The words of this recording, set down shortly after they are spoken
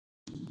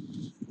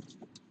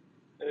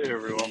Hey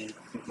everyone,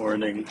 good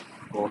morning.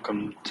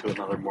 Welcome to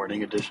another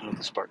morning edition of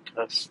the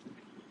Spartcast.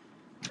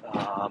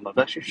 I've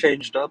actually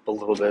changed up a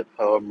little bit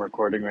how I'm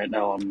recording right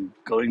now. I'm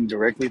going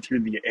directly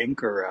through the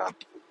Anchor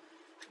app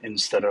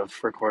instead of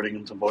recording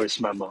into voice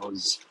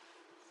memos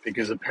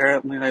because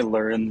apparently I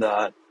learned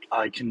that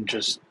I can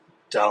just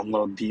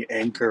download the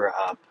Anchor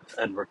app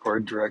and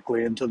record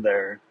directly into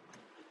there.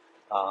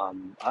 I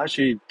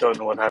actually don't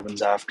know what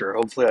happens after.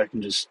 Hopefully I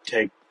can just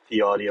take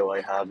the audio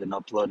I have and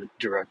upload it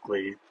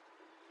directly.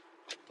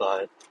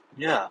 But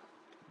yeah.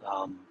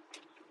 Um,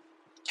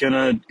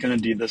 gonna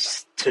do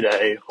this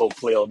today.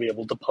 Hopefully, I'll be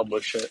able to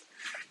publish it.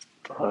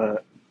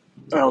 But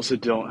I also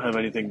don't have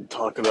anything to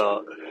talk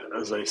about,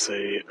 as I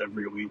say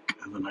every week,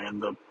 and then I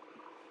end up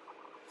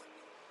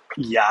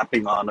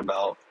yapping on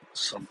about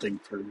something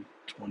for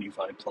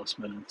 25 plus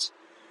minutes.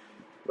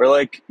 We're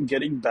like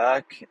getting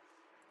back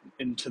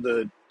into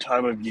the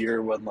time of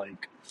year when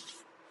like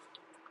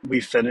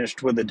we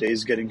finished with the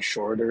days getting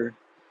shorter,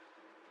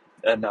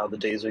 and now the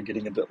days are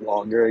getting a bit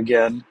longer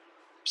again.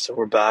 So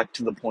we're back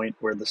to the point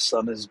where the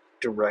sun is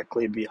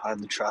directly behind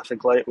the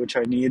traffic light, which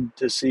I need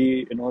to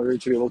see in order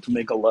to be able to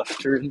make a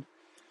left turn.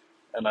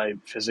 And I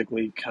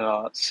physically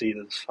cannot see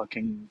this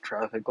fucking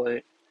traffic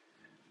light.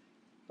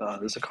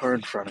 There's a car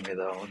in front of me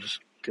though. I'll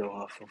just go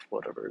off of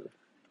whatever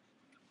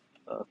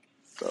that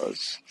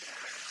does.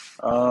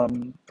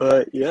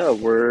 But yeah,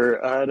 we're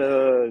at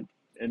a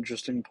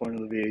interesting point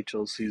of the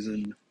VHL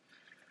season.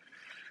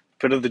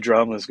 Bit of the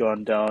drama has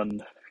gone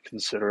down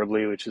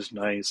considerably, which is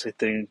nice. I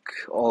think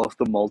all of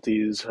the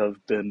multis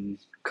have been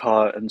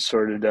caught and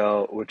sorted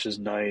out, which is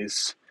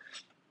nice.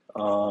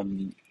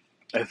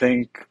 I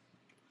think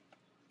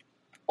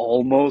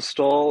almost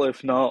all,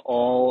 if not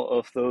all,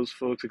 of those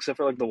folks, except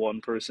for like the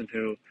one person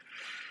who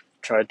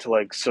tried to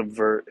like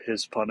subvert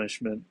his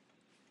punishment.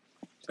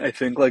 I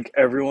think like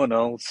everyone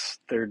else,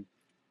 their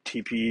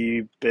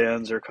TPE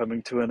bans are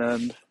coming to an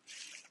end.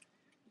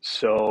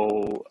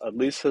 So at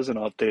least as an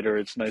updater,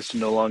 it's nice to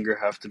no longer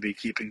have to be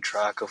keeping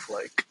track of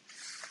like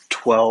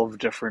 12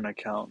 different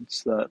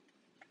accounts that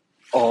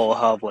all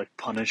have like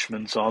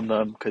punishments on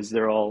them because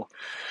they're all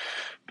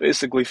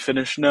basically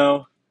finished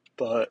now.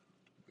 But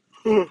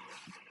big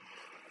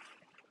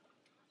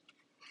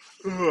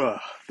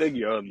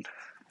yawn,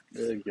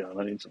 big yawn.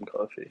 I need some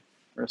coffee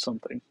or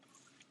something.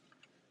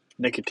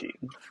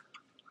 Nicotine,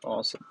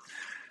 awesome.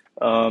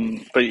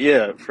 But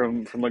yeah,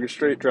 from like a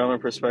straight drama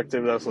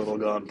perspective, that's a little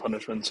gone.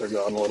 Punishments are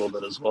gone a little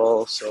bit as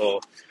well. So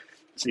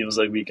it seems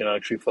like we can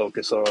actually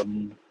focus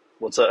on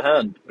what's at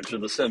hand, which are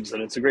the Sims,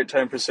 and it's a great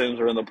time for Sims.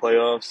 We're in the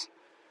playoffs.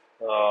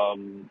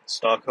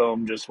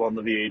 Stockholm just won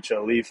the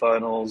VHLE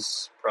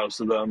finals. Props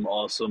to them.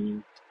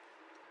 Awesome.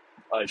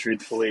 I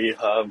truthfully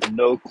have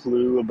no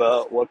clue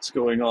about what's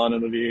going on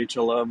in the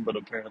VHLM, but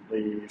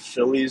apparently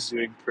Philly's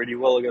doing pretty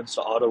well against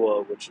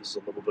Ottawa, which is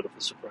a little bit of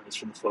a surprise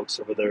for the folks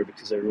over there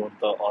because everyone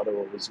thought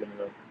Ottawa was going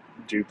to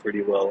do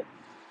pretty well.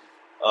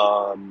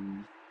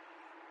 Um,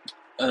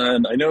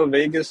 and I know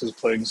Vegas is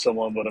playing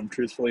someone, but I'm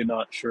truthfully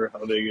not sure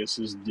how Vegas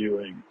is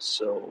doing.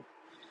 So,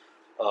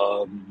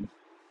 um,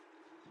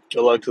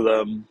 good luck to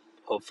them.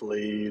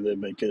 Hopefully they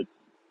make it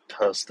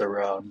past their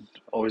round.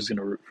 Always going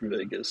to root for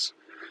Vegas.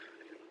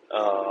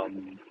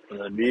 And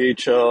then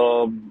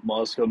VHL,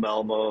 Moscow,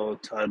 Malmo,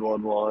 tied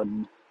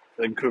 1-1.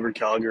 Vancouver,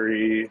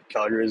 Calgary.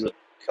 Calgary's up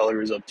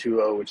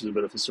 2-0, which is a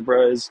bit of a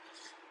surprise.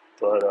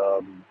 But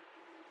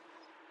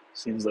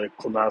seems like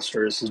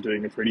Clemasters is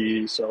doing a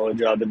pretty solid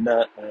job in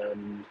net,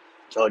 and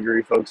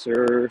Calgary folks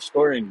are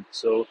scoring.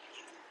 So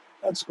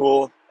that's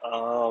cool.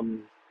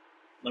 I'm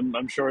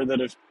sure that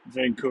if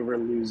Vancouver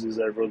loses,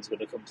 everyone's going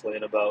to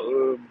complain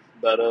about,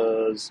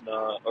 meta's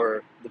not,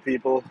 or the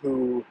people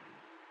who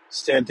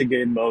stand to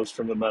gain most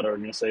from the meta are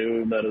going to say,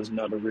 meta's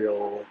not a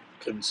real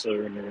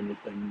concern or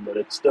anything, but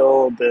it's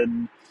still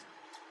been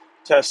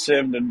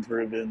tested and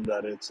proven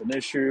that it's an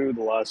issue.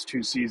 The last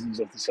two seasons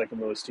of the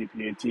second lowest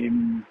TPA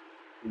team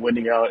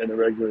winning out in the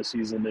regular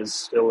season is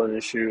still an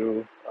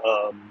issue,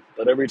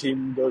 but every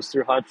team goes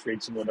through hot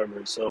streaks and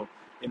whatever. So,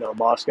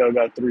 Moscow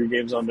got 3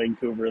 games on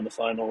Vancouver in the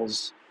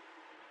finals,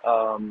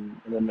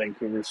 and then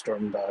Vancouver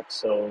stormed back.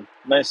 So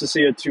nice to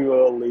see a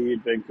 2-0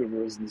 lead. Vancouver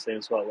was in the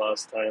same spot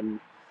last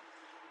time.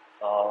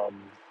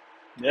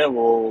 Yeah,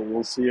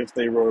 we'll see if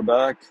they roar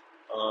back.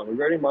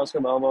 Regarding Moscow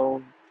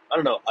Malmo, I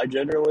don't know. I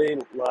generally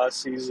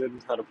last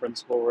season had a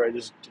principle where I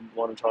just didn't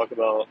want to talk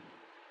about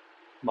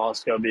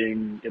Moscow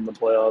being in the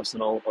playoffs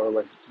and all, or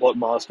like what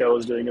Moscow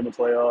was doing in the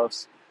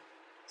playoffs.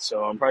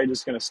 So I'm probably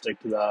just gonna stick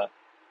to that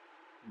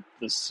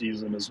this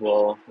season as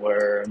well,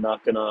 where I'm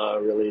not gonna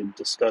really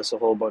discuss a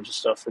whole bunch of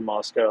stuff for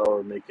Moscow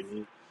or make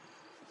any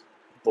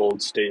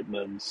bold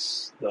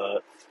statements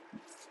that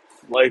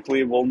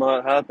likely will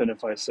not happen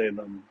if I say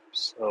them.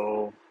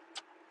 So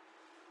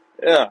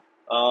yeah,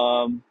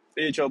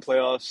 BHL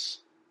playoffs.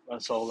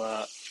 That's all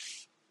that.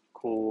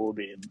 Cool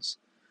beans.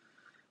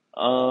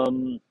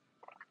 Um,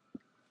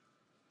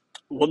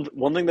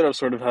 one thing that I've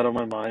sort of had on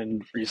my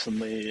mind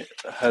recently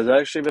has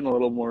actually been a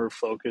little more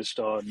focused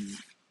on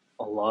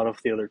a lot of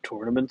the other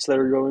tournaments that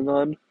are going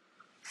on.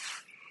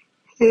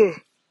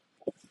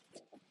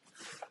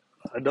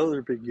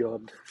 Another big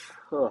yawn.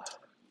 Oh,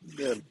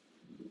 man,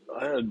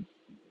 I had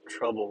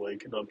trouble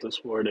waking up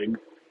this morning.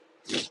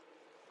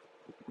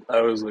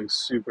 I was like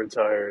super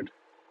tired.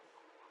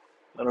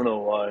 I don't know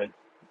why. I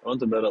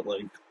went to bed at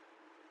like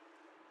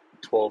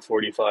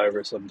 12:45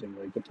 or something,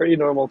 like a pretty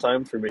normal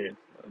time for me.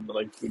 I'm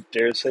like,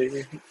 dare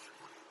say,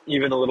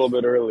 even a little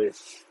bit early.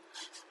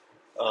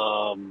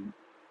 Um,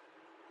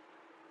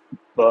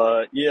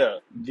 but yeah,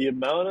 the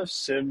amount of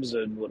Sims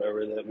and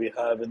whatever that we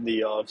have in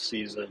the off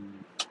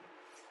season,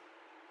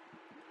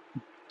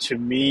 to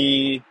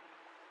me,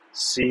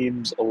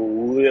 seems a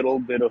little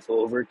bit of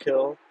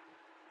overkill.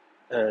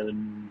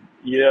 And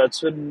yeah,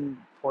 it's been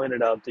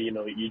pointed out that,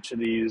 each of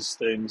these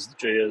things, the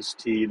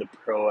JST, the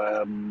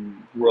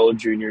Pro-Am, World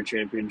Junior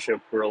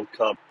Championship, World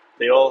Cup,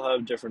 they all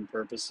have different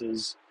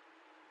purposes.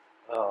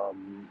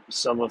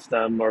 Some of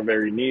them are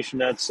very niche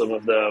nets, some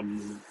of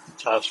them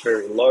cast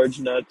very large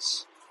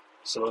nets,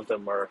 some of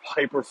them are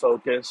hyper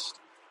focused.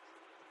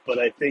 But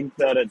I think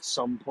that at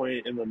some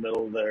point in the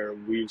middle there,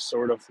 we've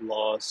sort of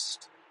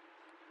lost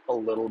a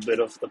little bit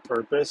of the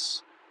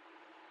purpose.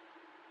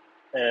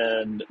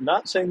 And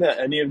not saying that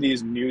any of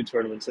these new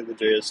tournaments like the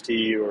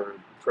JST or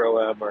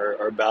Pro-Am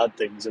are bad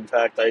things. In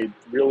fact, I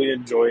really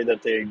enjoy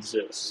that they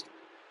exist.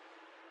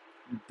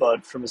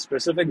 But from a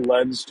specific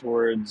lens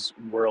towards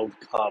World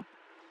Cup,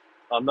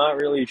 I'm not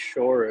really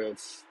sure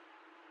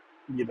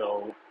you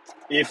know,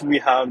 if we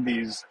have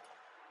these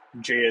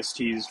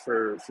JSTs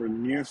for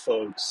new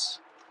folks,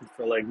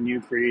 for like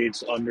new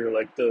creates under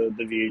like the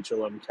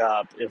VHLM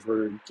cap, if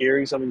we're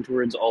gearing something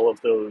towards all of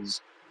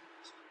those.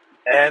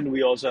 And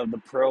we also have the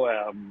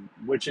Pro-Am,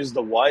 which is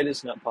the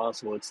widest net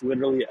possible. It's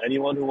literally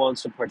anyone who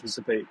wants to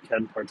participate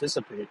can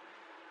participate.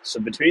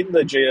 So between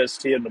the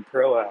JST and the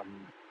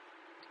Pro-Am,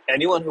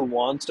 anyone who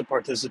wants to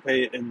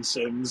participate in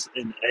Sims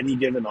in any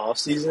given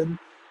off-season,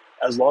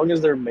 as long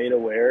as they're made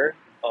aware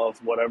of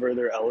whatever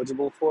they're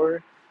eligible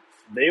for,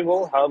 they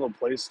will have a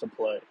place to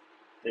play.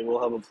 They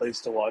will have a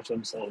place to watch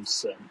themselves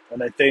sim.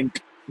 And I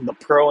think the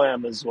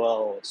Pro-Am as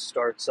well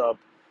starts up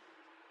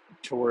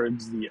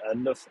towards the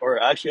end of,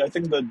 or actually, I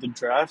think the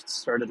draft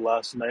started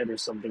last night or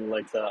something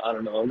like that. I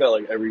don't know. I've got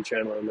like every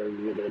channel in there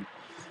muted,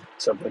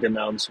 except like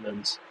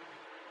announcements.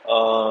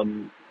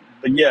 Um,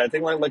 but yeah, I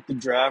think like the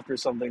draft or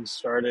something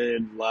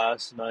started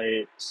last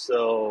night.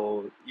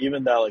 So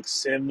even that like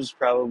Sims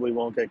probably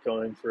won't get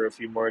going for a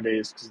few more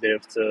days because they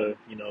have to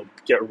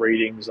get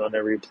ratings on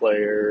every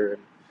player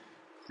and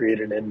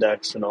create an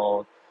index and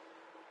all.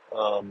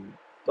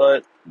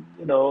 But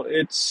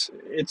it's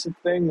a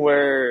thing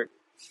where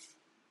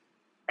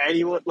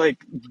anyone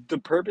like the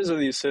purpose of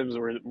these sims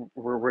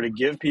were to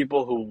give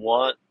people who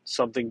want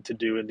something to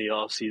do in the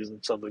off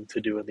season something to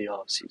do in the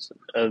off season.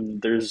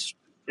 And there's,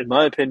 in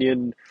my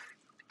opinion,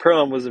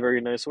 Pro-Am was a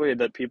very nice way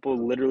that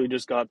people literally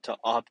just got to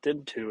opt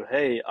into.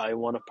 Hey, I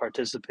want to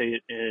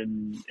participate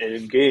in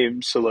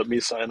games, so let me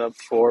sign up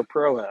for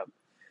Pro-Am.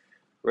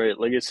 Right?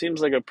 Like it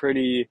seems like a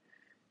pretty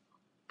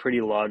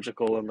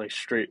logical and like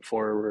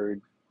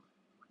straightforward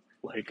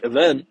like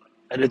event.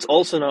 And it's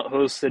also not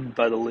hosted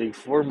by the league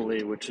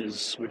formally, which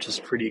is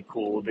pretty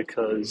cool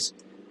because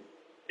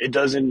it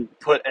doesn't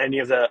put any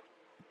of that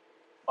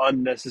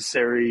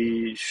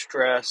unnecessary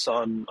stress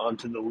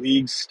onto the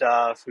league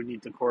staff who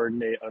need to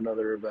coordinate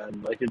another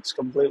event. Like it's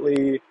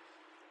completely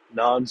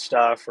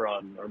non-staff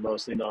run or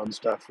mostly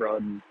non-staff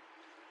run.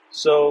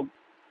 So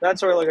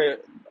that's where like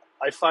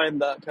I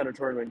find that kind of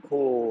tournament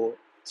cool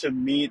to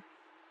meet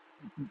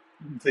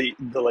the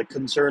like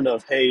concern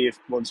of, hey, if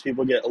once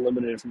people get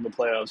eliminated from the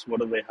playoffs, what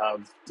do they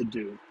have to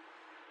do?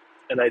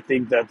 And I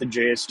think that the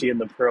JST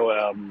and the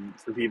Pro-Am,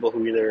 for people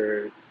who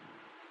either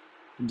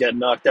get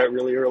knocked out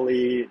really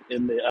early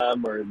in the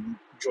M or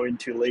join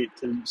too late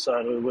to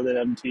sign with an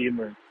M team,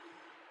 or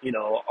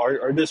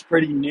are just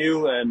pretty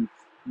new and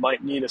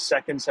might need a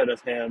second set of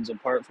hands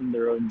apart from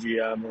their own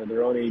GM or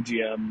their own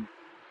AGM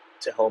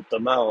to help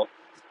them out.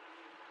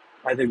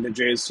 I think the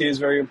JST is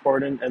very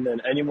important, and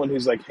then anyone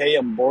who's like, hey,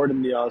 I'm bored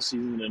in the off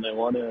season and I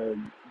want to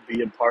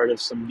be a part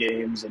of some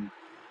games and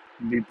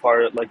be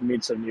part of like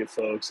meet some new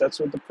folks. That's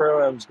what the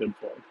Pro-Am's good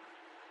for.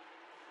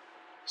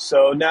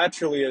 So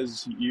naturally,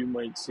 as you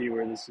might see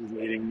where this is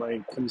leading,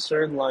 my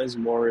concern lies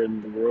more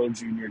in the World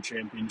Junior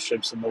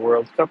Championships and the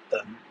World Cup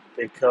then,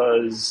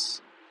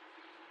 because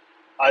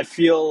I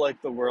feel like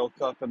the World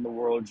Cup and the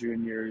World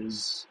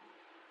Juniors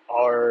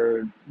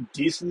are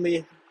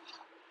decently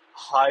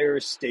higher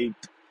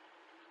staked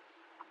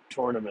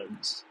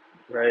tournaments,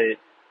 right?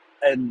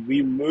 And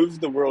we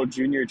moved the World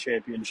Junior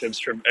Championships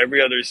from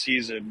every other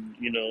season,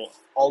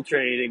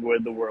 alternating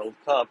with the World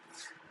Cup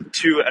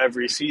to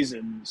every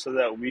season so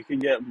that we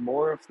could get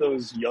more of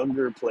those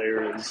younger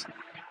players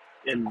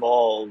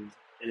involved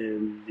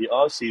in the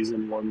off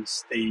season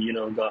once they,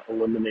 got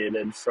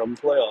eliminated from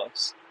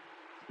playoffs.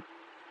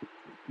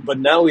 But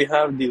now we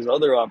have these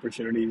other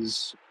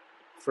opportunities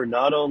for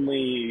not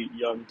only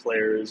young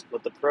players,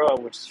 but the pro,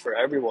 which is for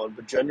everyone,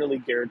 but generally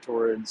geared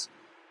towards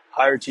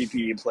higher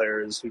TPE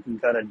players who can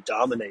kind of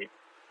dominate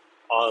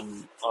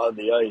on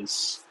the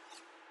ice.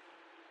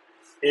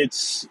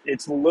 It's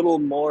a little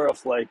more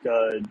of like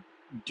a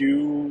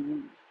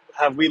do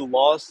have we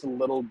lost a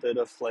little bit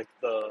of like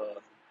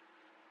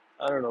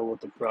I don't know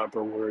what the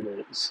proper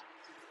word is,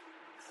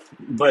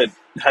 but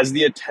has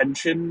the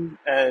attention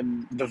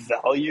and the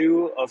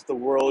value of the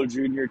World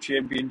Junior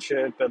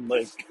Championship and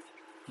like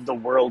the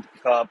World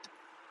Cup,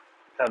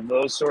 have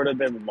those sort of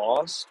been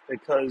lost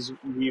because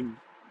we've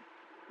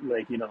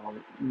like,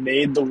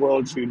 made the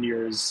World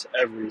Juniors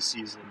every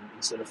season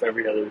instead of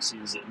every other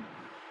season?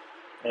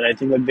 And I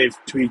think that they've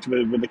tweaked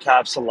with the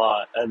caps a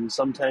lot, and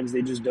sometimes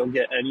they just don't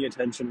get any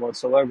attention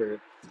whatsoever.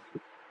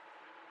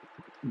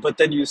 But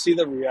then you see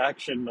the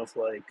reaction of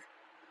like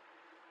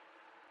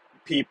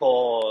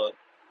people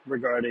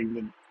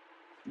regarding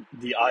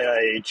the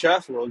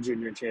IIHF World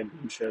Junior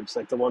Championships,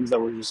 like the ones that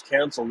were just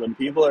canceled, and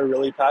people are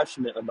really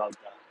passionate about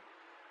that.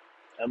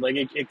 And like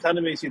it kind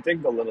of makes you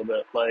think a little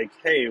bit, like,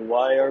 hey,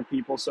 why are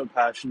people so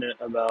passionate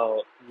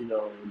about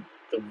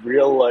the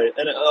real life?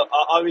 And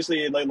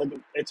obviously, like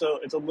it's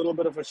a little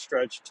bit of a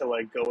stretch to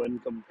like go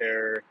and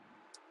compare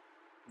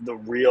the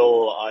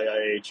real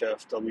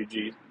IIHF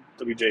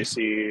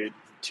WJC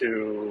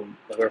to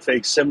like our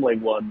fake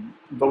sibling one.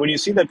 But when you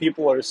see that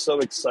people are so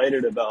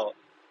excited about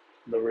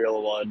the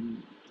real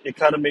one, it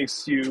kind of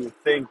makes you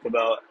think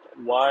about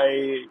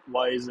why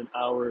isn't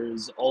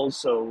ours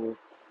also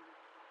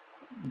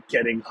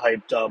getting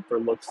hyped up or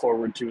looked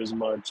forward to as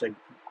much? Like,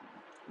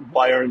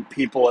 why aren't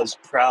people as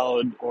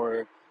proud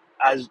or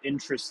as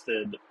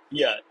interested?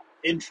 Yeah,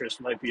 interest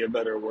might be a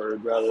better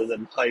word rather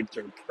than hyped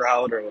or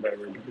proud or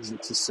whatever, because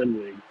it's a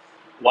sibling.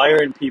 Why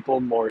aren't people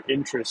more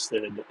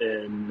interested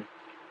in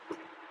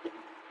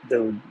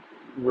the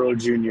World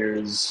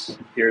Juniors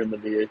here in the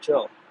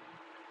VHL?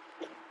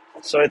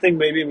 So I think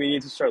maybe we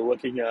need to start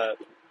looking at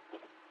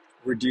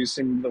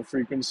reducing the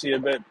frequency a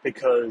bit,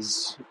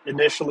 because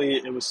initially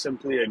it was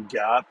simply a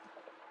gap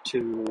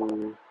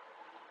to,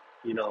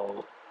 you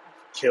know,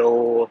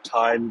 kill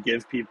time,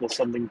 give people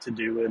something to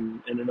do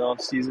in an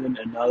off season.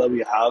 And now that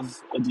we have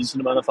a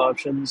decent amount of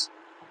options,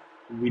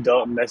 we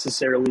don't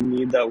necessarily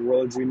need that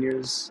World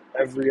Juniors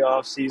every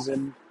off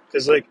season,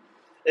 because like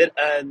it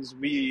ends,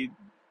 we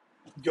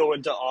go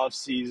into off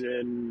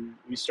season,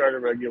 we start a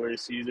regular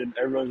season,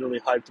 everyone's really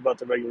hyped about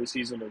the regular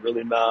season, are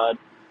really mad,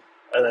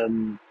 and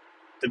then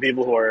the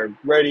people who are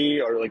ready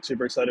are like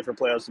super excited for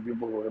playoffs. The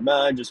people who are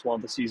mad just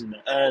want the season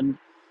to end.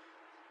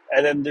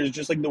 And then there's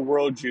just like the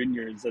World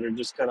Juniors that are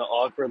just kind of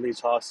awkwardly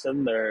tossed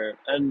in there.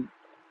 And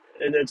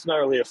it's not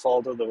really a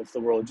fault of the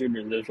World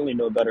Juniors. There's really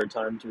no better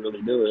time to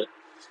really do it.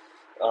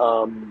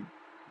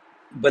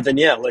 But then,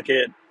 yeah, like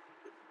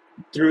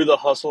through the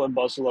hustle and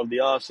bustle of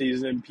the off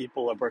season,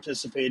 people are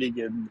participating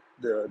in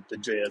the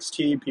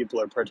JST.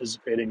 People are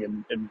participating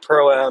in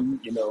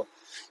Pro-Am.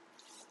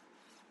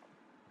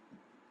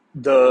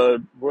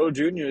 The World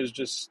Juniors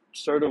just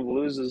sort of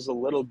loses a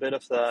little bit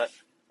of that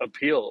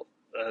appeal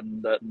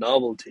and that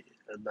novelty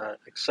and that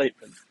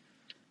excitement.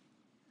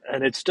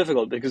 And it's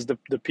difficult because the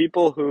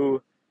people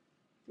who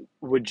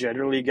would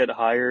generally get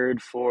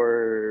hired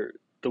for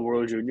the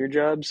World Junior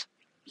jobs,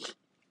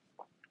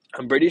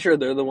 I'm pretty sure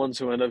they're the ones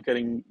who end up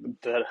getting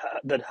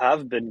that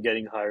have been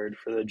getting hired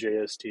for the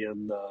JST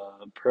and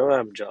the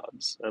Pro-Am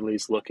jobs. At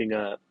least looking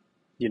at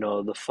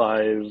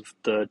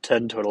the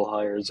 10 total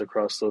hires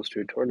across those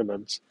two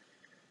tournaments,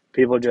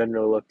 people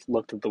generally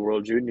looked at the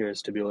World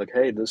Juniors to be like,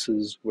 hey, this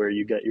is where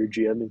you get your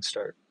GMing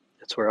start.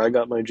 It's where I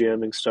got my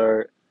GMing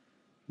start.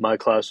 My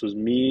class was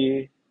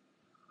me,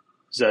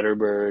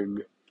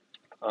 Zetterberg,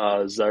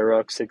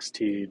 Zyrox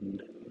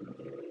 16,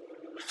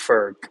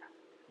 Ferk,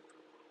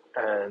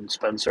 and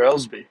Spencer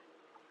Ellsby.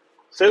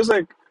 So it was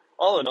like,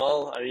 all in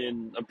all, I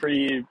mean, a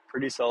pretty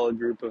solid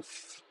group of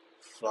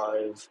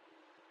five.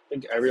 I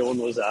think everyone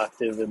was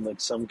active in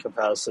like some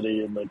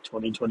capacity in like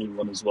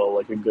 2021 as well,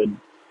 like a good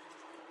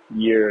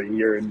year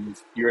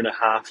and a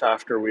half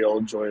after we all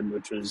joined,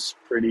 which was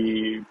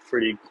pretty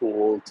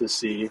cool to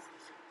see.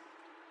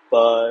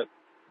 But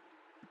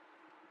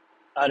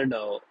I don't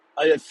know.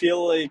 I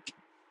feel like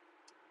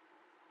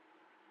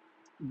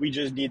we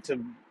just need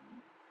to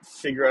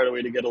figure out a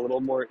way to get a little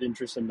more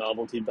interest and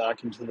novelty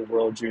back into the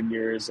World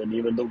Juniors and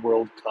even the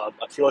World Cup.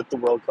 I feel like the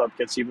World Cup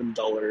gets even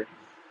duller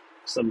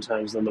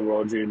sometimes than the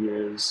World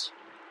Juniors.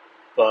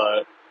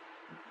 But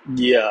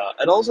yeah,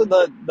 and also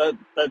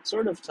that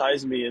sort of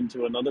ties me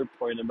into another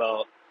point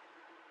about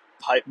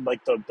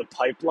like the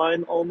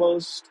pipeline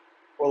almost,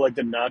 or like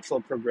the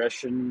natural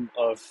progression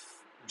of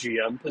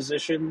GM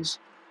positions,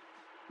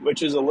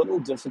 which is a little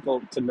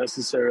difficult to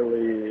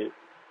necessarily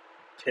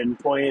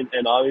pinpoint.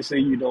 And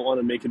obviously you don't want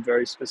to make it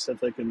very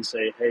specific and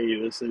say, hey,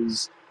 this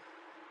is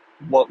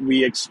what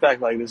we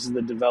expect, like this is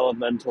the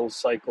developmental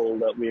cycle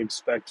that we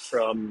expect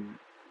from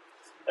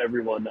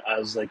everyone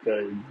as like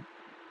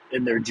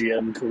in their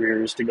GM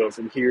careers, to go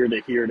from here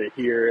to here to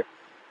here,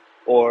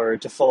 or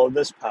to follow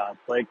this path.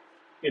 Like,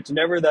 it's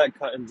never that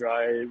cut and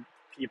dry.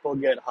 People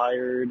get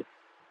hired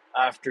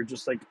after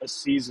just like a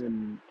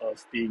season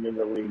of being in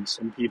the league.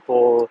 Some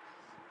people,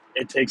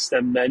 it takes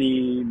them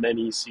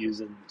many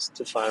seasons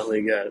to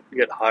finally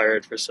get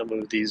hired for some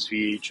of these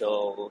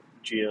VHL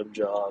GM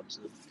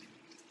jobs.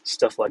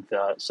 stuff like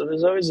that. So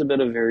there's always a bit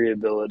of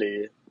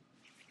variability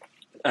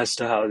as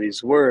to how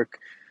these work.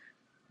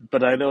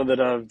 But I know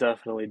that I've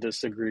definitely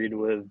disagreed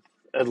with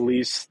at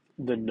least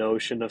the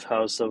notion of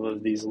how some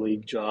of these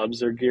league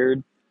jobs are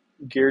geared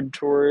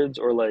towards,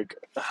 or like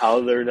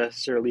how they're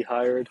necessarily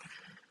hired.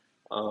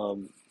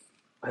 Um,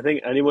 I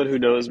think anyone who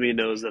knows me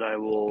knows that I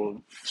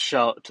will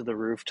shout to the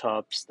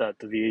rooftops that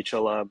the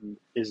VHLM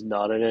is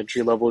not an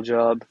entry level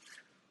job.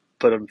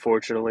 But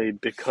unfortunately,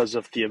 because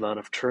of the amount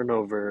of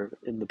turnover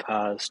in the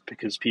past,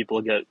 because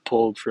people get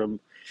pulled from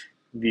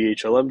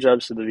VHLM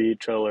jobs to the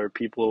VHL, or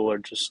people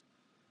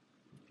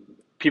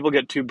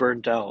get too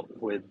burnt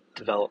out with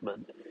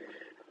development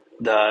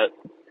that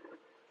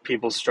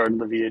people start in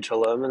the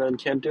VHLM and then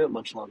can't do it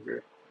much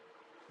longer.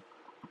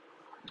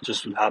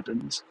 Just what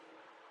happens.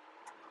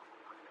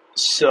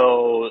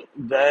 So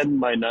then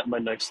my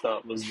next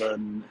thought was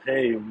then,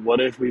 hey, what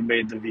if we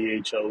made the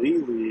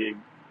VHLE league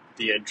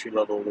the entry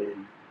level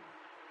league?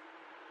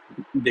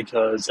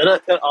 Because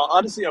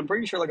honestly, I'm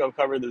pretty sure like I've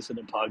covered this in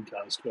a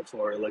podcast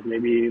before, like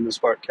maybe in the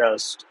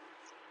Spartcast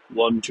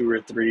one, two,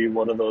 or three,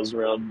 one of those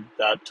around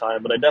that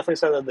time. But I definitely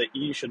said that the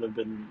E should have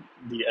been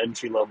the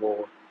entry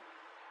level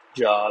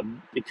job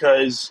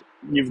because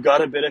you've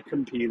got a bit of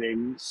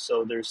competing,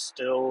 so there's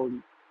still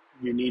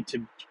you need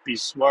to be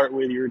smart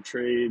with your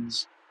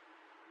trades.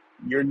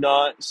 You're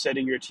not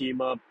setting your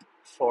team up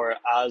for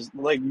as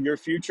like your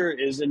future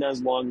isn't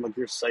as long, like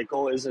your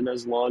cycle isn't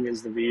as long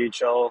as the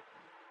VHL,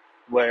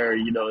 where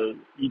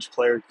each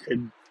player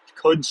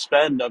could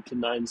spend up to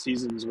 9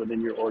 seasons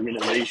within your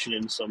organization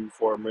in some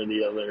form or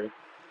the other.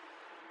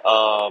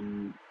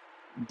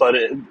 But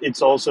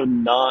it's also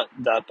not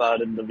that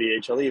bad in the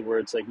VHLE, where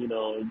it's like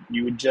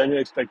you would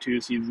generally expect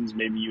 2 seasons,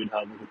 maybe you would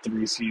have like a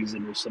 3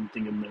 season or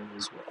something in there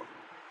as well.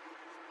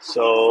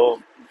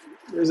 So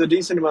there's a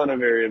decent amount of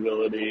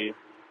variability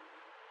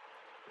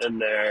in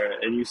there,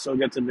 and you still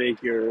get to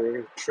make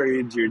your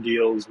trades, your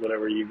deals,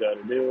 whatever you got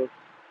to do.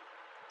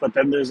 But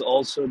then there's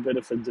also a bit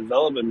of a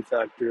development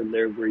factor in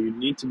there where you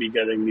need to be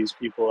getting these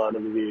people out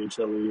of the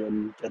VHLE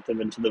and get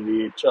them into the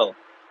VHL.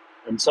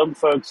 And some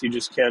folks you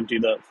just can't do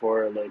that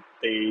for. Like,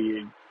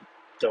 they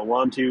don't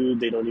want to,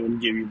 they don't even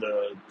give you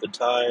the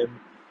time.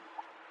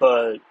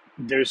 But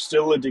there's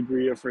still a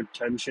degree of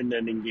retention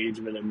and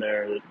engagement in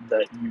there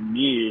that you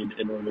need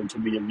in order to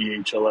be a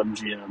VHL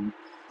MGM.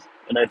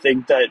 And I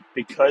think that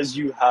because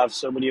you have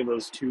so many of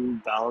those two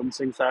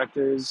balancing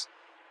factors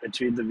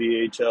between the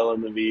VHL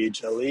and the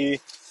VHLE,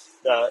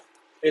 that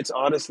it's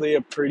honestly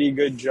a pretty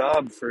good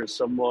job for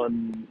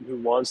someone who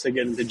wants to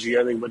get into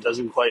GMing but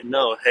doesn't quite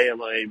know, hey,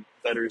 am I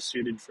better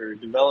suited for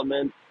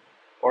development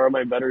or am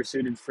I better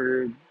suited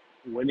for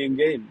winning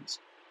games?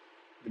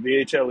 The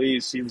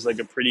VHLE seems like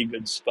a pretty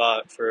good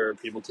spot for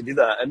people to do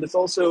that. And it's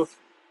also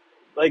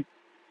like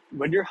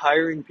when you're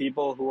hiring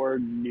people who are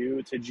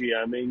new to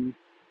GMing,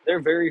 they're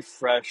very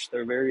fresh,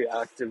 they're very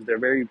active, they're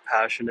very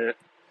passionate.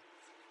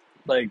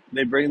 Like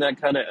they bring that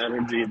kind of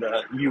energy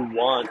that you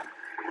want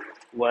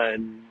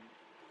when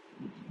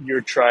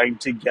you're trying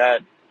to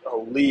get a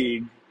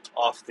league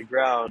off the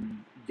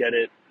ground, get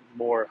it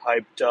more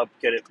hyped up,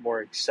 get it more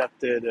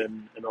accepted,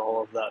 and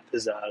all of that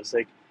pizzazz.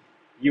 Like,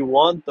 you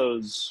want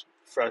those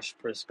fresh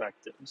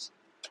perspectives.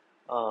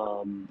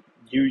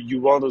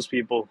 You want those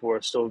people who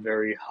are still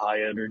very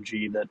high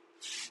energy that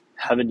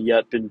haven't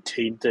yet been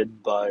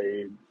tainted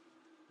by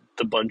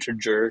the bunch of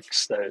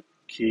jerks that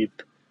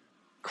keep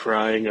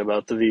crying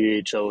about the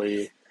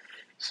VHLE.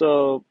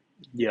 So,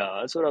 yeah,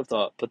 that's what I've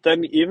thought. But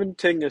then, even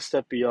taking a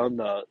step beyond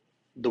that,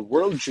 the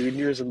World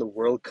Juniors and the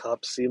World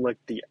Cup seem like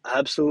the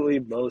absolutely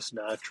most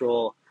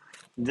natural,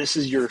 this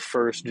is your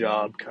first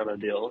job kind of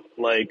deal.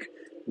 Like,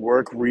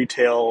 work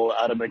retail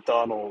at a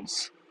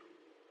McDonald's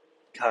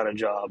kind of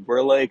job.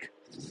 Where, like,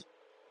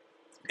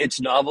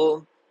 it's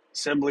novel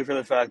simply for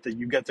the fact that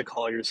you get to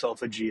call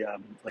yourself a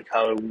GM. Like,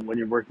 how when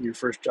you're working your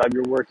first job,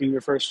 you're working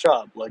your first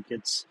job. Like,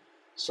 it's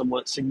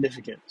somewhat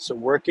significant. So,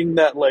 working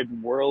that, like,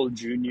 World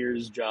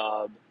Juniors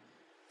job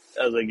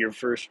as like your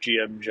first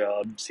GM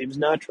job seems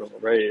natural,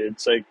 right?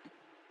 It's like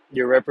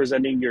you're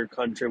representing your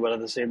country, but at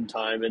the same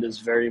time, it is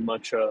very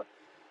much a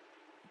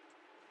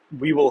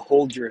we will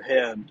hold your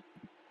hand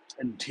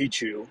and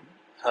teach you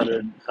how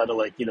to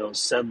like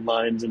send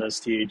lines in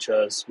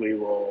STHS. We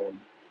will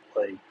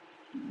like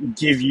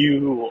give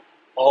you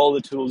all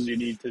the tools you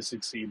need to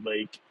succeed.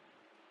 Like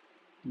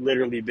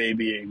literally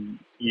babying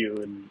you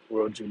in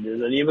World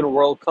Juniors and even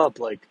World Cup.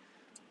 Like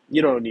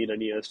you don't need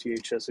any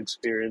STHS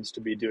experience to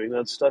be doing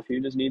that stuff.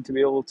 You just need to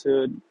be able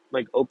to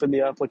like open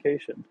the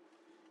application.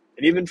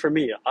 And even for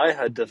me, I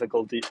had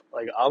difficulty.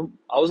 Like I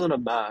was on a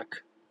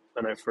Mac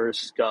when I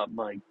first got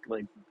my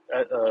like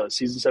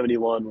season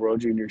 71 World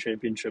Junior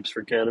Championships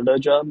for Canada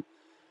job.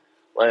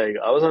 Like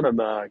I was on a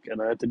Mac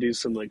and I had to do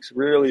some like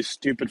really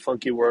stupid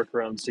funky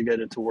workarounds to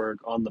get it to work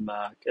on the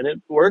Mac, and it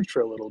worked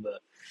for a little bit,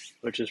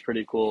 which is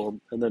pretty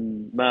cool. And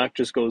then Mac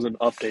just goes and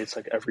updates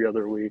like every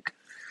other week,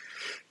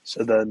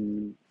 so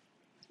then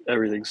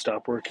everything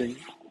stopped working.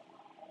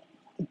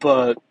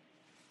 But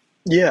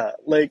yeah,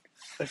 like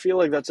I feel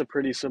like that's a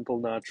pretty simple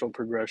natural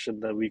progression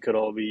that we could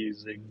all be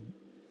using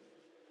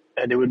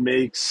and it would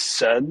make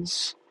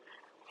sense,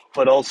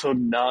 but also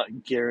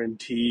not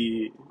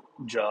guarantee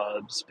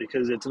jobs,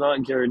 because it's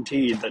not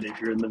guaranteed that if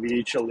you're in the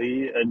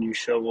VHLE and you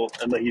show up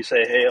and like you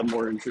say, hey, I'm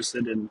more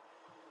interested in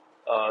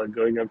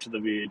going up to the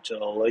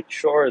VHL, like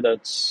sure,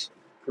 that's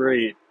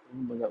great.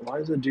 Oh my god, why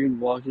is a dude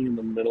walking in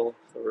the middle of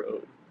the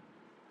road?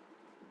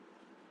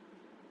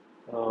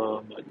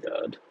 Oh my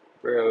god.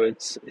 Bro,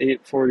 it's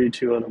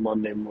 8:42 on a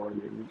Monday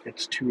morning.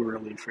 It's too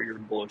early for your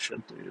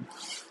bullshit, dude.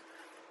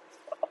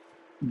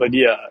 But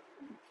yeah,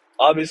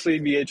 obviously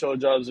VHL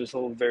jobs are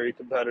still very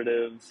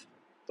competitive,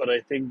 but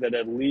I think that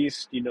at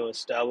least,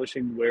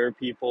 establishing where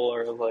people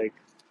are like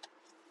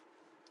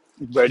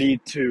ready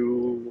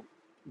to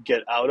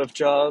get out of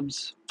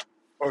jobs,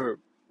 or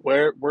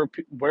where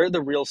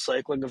the real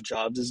cycling of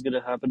jobs is going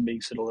to happen,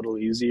 makes it a little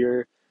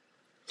easier.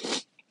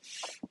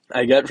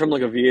 I get from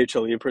like a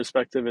VHLE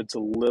perspective, it's a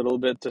little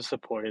bit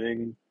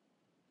disappointing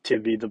to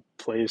be the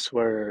place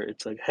where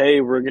it's like,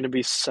 hey, we're going to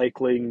be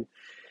cycling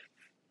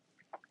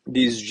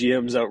these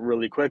GMs out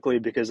really quickly,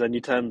 because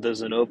anytime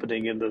there's an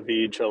opening in the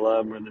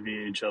VHLM or the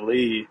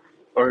VHLE,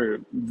 or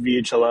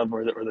VHLM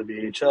or the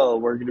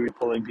VHL, we're going to be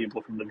pulling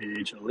people from the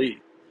VHLE.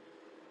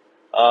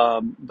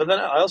 But then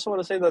I also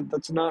want to say that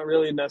that's not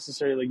really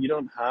necessary. Like, you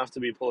don't have to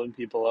be pulling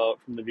people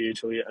out from the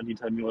VHLE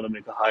anytime you want to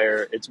make a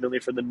hire. It's really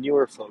for the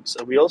newer folks.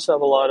 And we also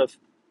have a lot of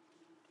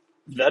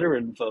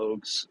veteran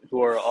folks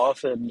who are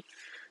often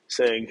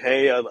saying,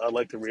 "Hey, I'd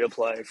like to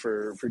reapply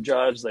for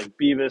jobs." Like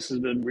Beavis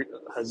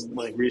has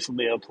like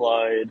recently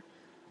applied,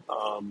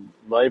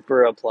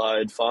 Viper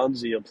applied,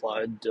 Fonzie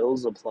applied,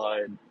 Dills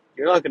applied.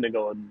 You're not going to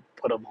go and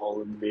put them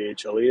all in the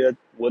VHLE. That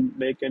wouldn't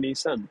make any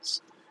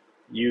sense.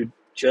 You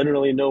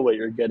generally know what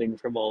you're getting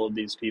from all of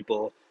these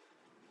people,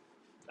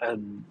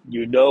 and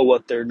you know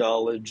what their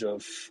knowledge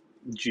of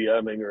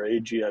GMing or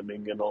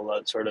AGMing and all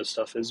that sort of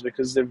stuff is,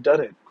 because they've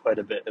done it quite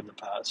a bit in the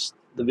past.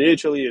 The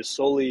VHLE is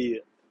solely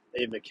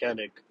a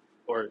mechanic,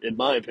 or in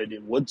my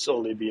opinion, would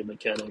solely be a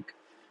mechanic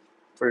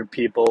for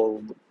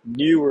people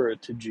newer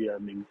to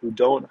GMing who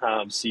don't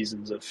have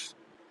seasons of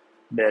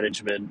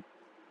management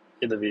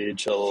in the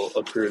VHL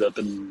accrued up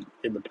in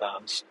the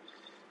past.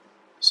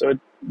 So,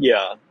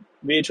 yeah,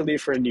 VHLE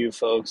for new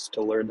folks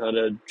to learn how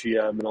to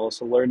GM and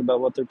also learn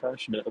about what they're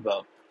passionate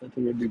about. I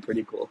think it'd be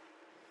pretty cool.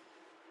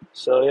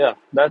 So, yeah,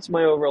 that's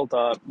my overall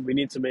thought. We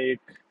need to make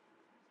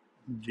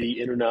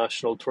the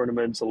international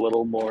tournaments a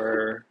little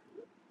more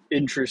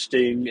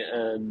interesting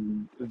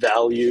and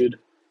valued.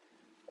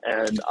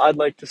 And I'd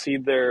like to see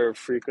their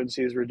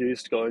frequencies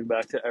reduced going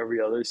back to every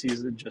other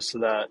season, just so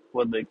that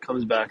when it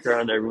comes back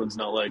around, everyone's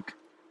not like,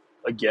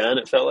 again,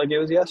 it felt like it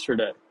was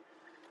yesterday.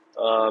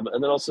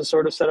 And then also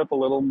sort of set up a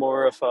little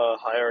more of a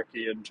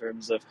hierarchy in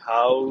terms of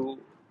how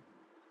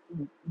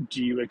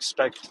do you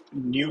expect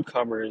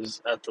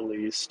newcomers, at the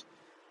least,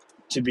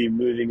 to be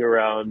moving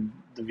around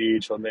the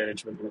VHL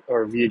management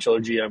or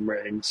VHL GM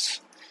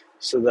ranks,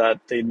 so that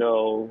they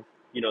know,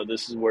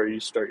 this is where you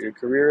start your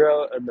career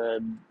out. And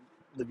then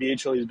the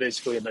VHL is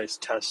basically a nice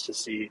test to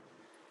see,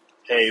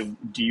 hey,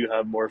 do you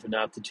have more of an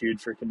aptitude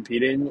for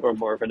competing or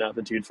more of an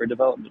aptitude for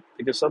development?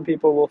 Because some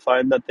people will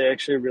find that they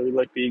actually really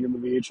like being in the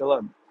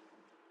VHLM.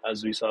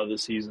 As we saw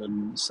this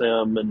season,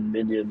 Sam and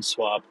Minion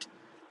swapped,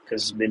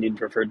 because Minion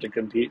preferred to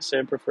compete,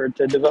 Sam preferred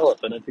to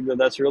develop. And I think that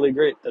that's really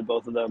great that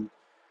both of them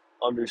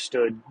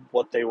understood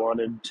what they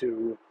wanted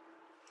to.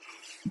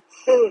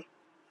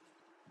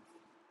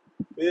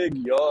 Big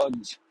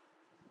yawns.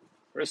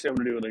 First thing I'm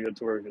going to do when I get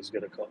to work is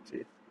get a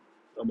coffee.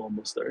 I'm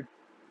almost there.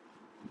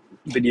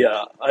 But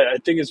yeah, I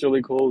think it's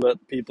really cool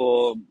that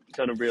people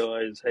kind of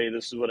realize, hey,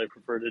 this is what I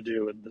prefer to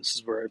do, and this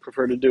is where I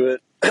prefer to do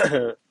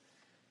it.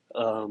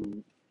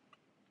 um,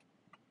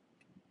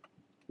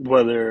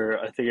 Whether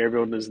I think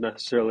everyone is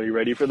necessarily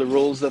ready for the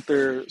rules that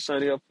they're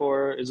signing up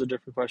for is a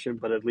different question,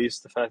 but at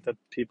least the fact that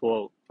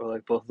people, or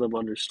like both of them,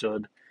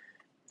 understood,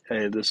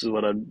 hey, this is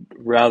what I'd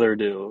rather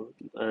do,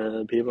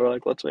 and people are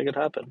like, let's make it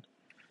happen.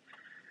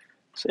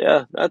 So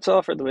yeah, that's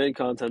all for the main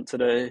content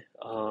today.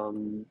 I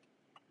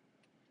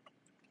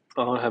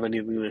don't have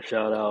anything to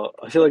shout out.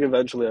 I feel like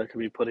eventually I could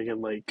be putting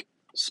in like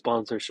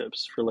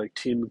sponsorships for like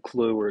Team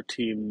Clue or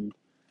Team.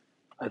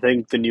 I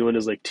think the new one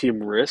is like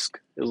Team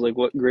Risk is like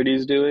what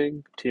Gritty's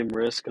doing. Team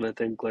Risk, and I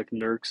think like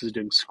Nerks is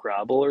doing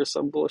Scrabble or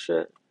some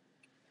bullshit.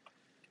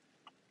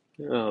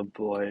 Oh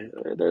boy,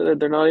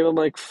 they're not even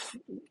like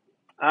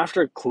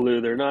after Clue.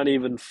 They're not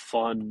even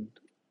fun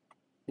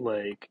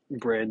like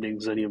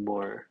brandings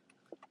anymore.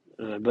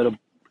 But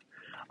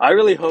I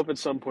really hope at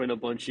some point a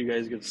bunch of you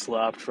guys get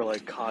slapped for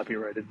like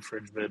copyright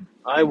infringement.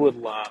 I would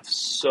laugh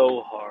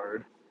so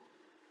hard.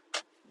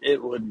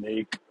 It would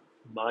make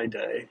my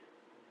day.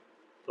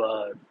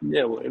 But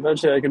yeah, well,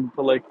 eventually I can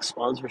put like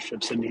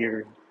sponsorships in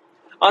here.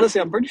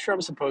 Honestly, I'm pretty sure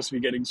I'm supposed to be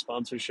getting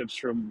sponsorships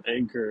from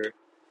Anchor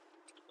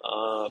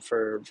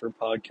for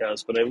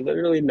podcasts, but I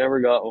literally never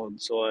got one.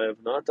 So I have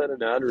not done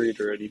an ad read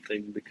or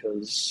anything,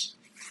 because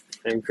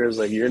Anchor is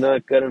like, you're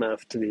not good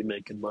enough to be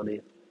making money,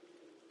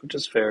 which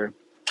is fair.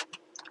 I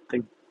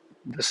think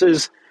this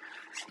is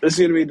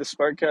gonna be the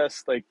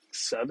Spartcast like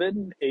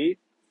 7, 8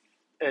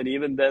 And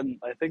even then,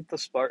 I think the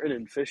Spartan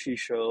and Fishy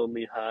show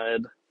only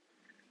had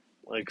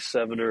like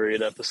 7 or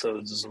 8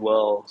 episodes as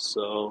well.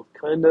 So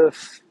kind of,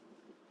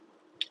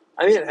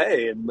 I mean,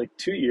 hey, in like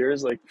 2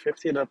 years, like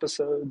 15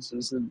 episodes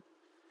isn't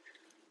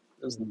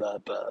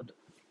that bad.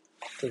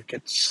 I think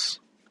it's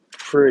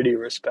pretty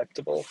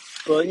respectable.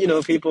 But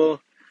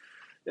people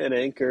in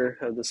Anchor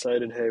have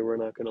decided, hey, we're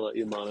not going to let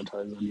you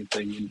monetize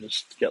anything and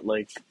just get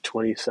like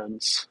 20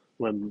 cents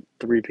when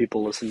 3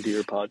 people listen to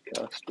your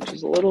podcast, which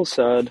is a little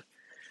sad,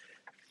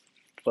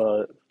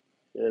 but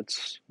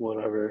it's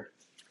whatever.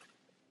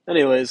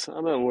 Anyways,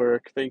 I'm at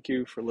work. Thank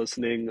you for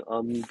listening.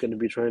 I'm going to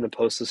be trying to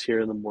post this here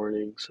in the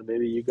morning, so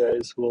maybe you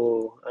guys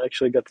will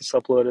actually get this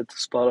uploaded to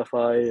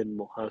Spotify and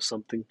we'll have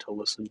something to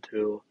listen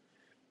to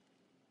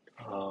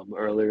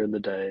earlier in the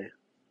day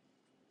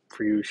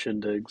for you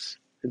shindigs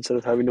instead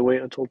of having to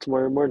wait until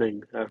tomorrow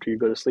morning after you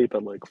go to sleep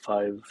at like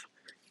 5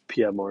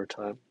 p.m. our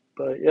time.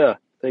 But yeah,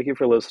 thank you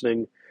for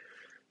listening.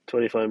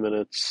 25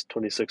 minutes,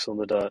 26 on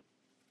the dot.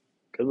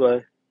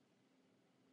 Goodbye.